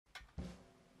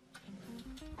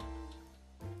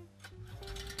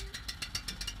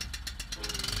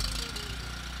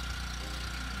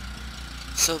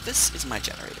So this is my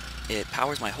generator. It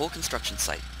powers my whole construction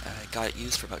site. I got it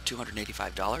used for about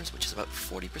 $285, which is about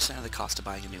 40% of the cost of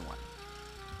buying a new one.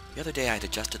 The other day I had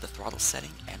adjusted the throttle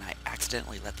setting and I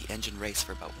accidentally let the engine race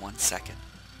for about 1 second.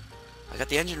 I got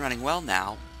the engine running well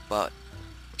now, but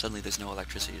suddenly there's no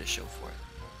electricity to show for it.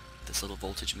 This little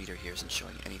voltage meter here isn't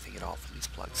showing anything at all from these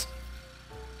plugs.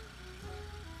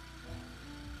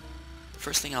 The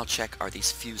first thing I'll check are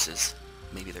these fuses.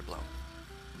 Maybe they're blown.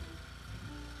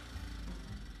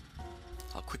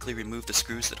 I'll quickly remove the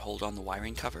screws that hold on the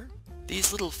wiring cover.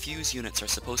 These little fuse units are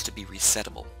supposed to be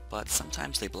resettable, but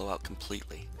sometimes they blow out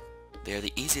completely. They are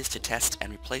the easiest to test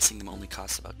and replacing them only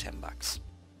costs about 10 bucks.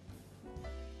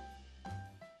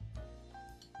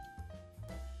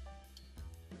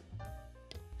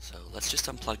 So let's just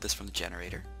unplug this from the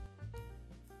generator.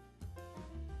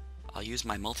 I'll use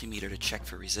my multimeter to check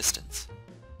for resistance.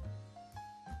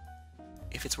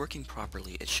 If it's working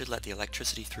properly, it should let the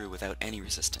electricity through without any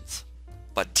resistance.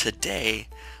 But today,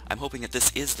 I'm hoping that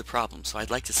this is the problem, so I'd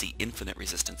like to see infinite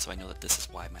resistance so I know that this is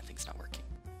why my thing's not working.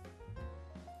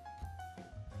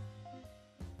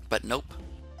 But nope.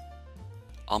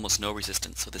 Almost no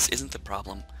resistance, so this isn't the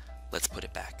problem. Let's put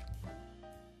it back.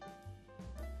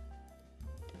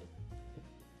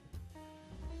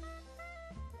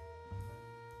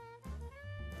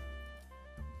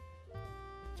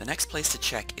 The next place to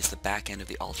check is the back end of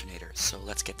the alternator, so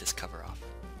let's get this cover off.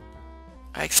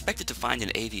 I expected to find an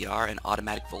AVR and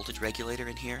automatic voltage regulator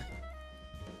in here.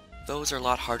 Those are a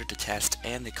lot harder to test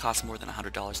and they cost more than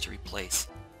 $100 to replace.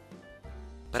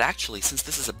 But actually, since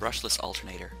this is a brushless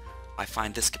alternator, I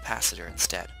find this capacitor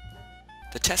instead.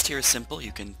 The test here is simple.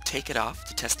 You can take it off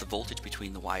to test the voltage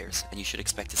between the wires and you should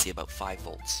expect to see about 5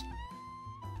 volts.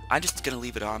 I'm just going to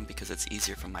leave it on because it's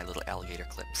easier from my little alligator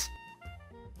clips.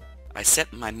 I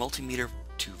set my multimeter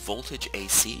to voltage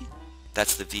AC.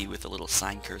 That's the V with a little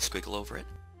sine curve squiggle over it.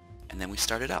 And then we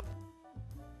start it up.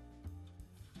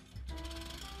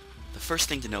 The first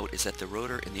thing to note is that the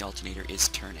rotor in the alternator is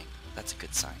turning. That's a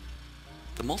good sign.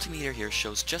 The multimeter here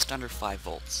shows just under 5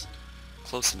 volts.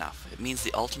 Close enough. It means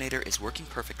the alternator is working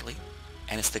perfectly,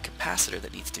 and it's the capacitor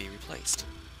that needs to be replaced.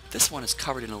 This one is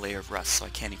covered in a layer of rust, so I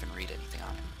can't even read anything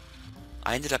on it.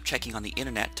 I ended up checking on the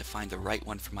internet to find the right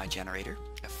one for my generator,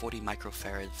 a 40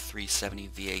 microfarad 370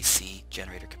 VAC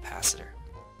generator capacitor.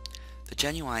 The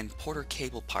genuine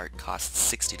PorterCable part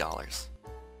costs $60.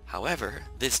 However,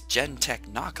 this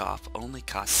Genteq knockoff only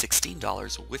costs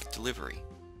 $16 with delivery.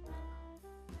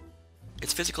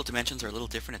 Its physical dimensions are a little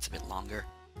different, it's a bit longer.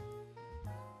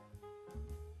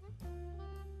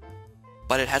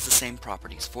 But it has the same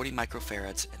properties, 40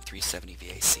 microfarads and 370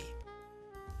 VAC.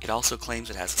 It also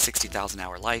claims it has a 60,000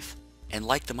 hour life, and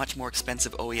like the much more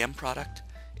expensive OEM product,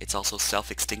 it's also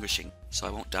self-extinguishing, so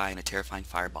I won't die in a terrifying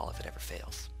fireball if it ever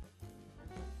fails.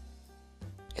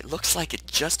 It looks like it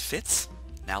just fits.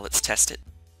 Now let's test it.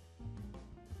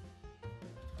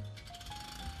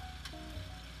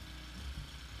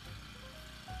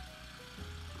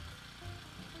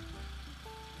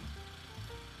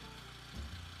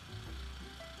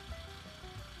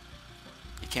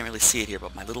 You can't really see it here,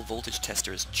 but my little voltage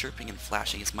tester is chirping and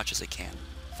flashing as much as it can.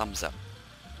 Thumbs up.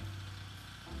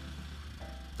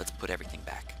 Let's put everything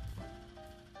back.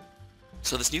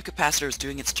 So this new capacitor is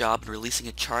doing its job and releasing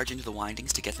a charge into the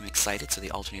windings to get them excited so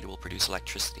the alternator will produce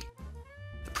electricity.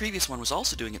 The previous one was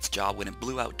also doing its job when it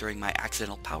blew out during my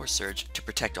accidental power surge to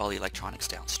protect all the electronics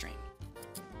downstream.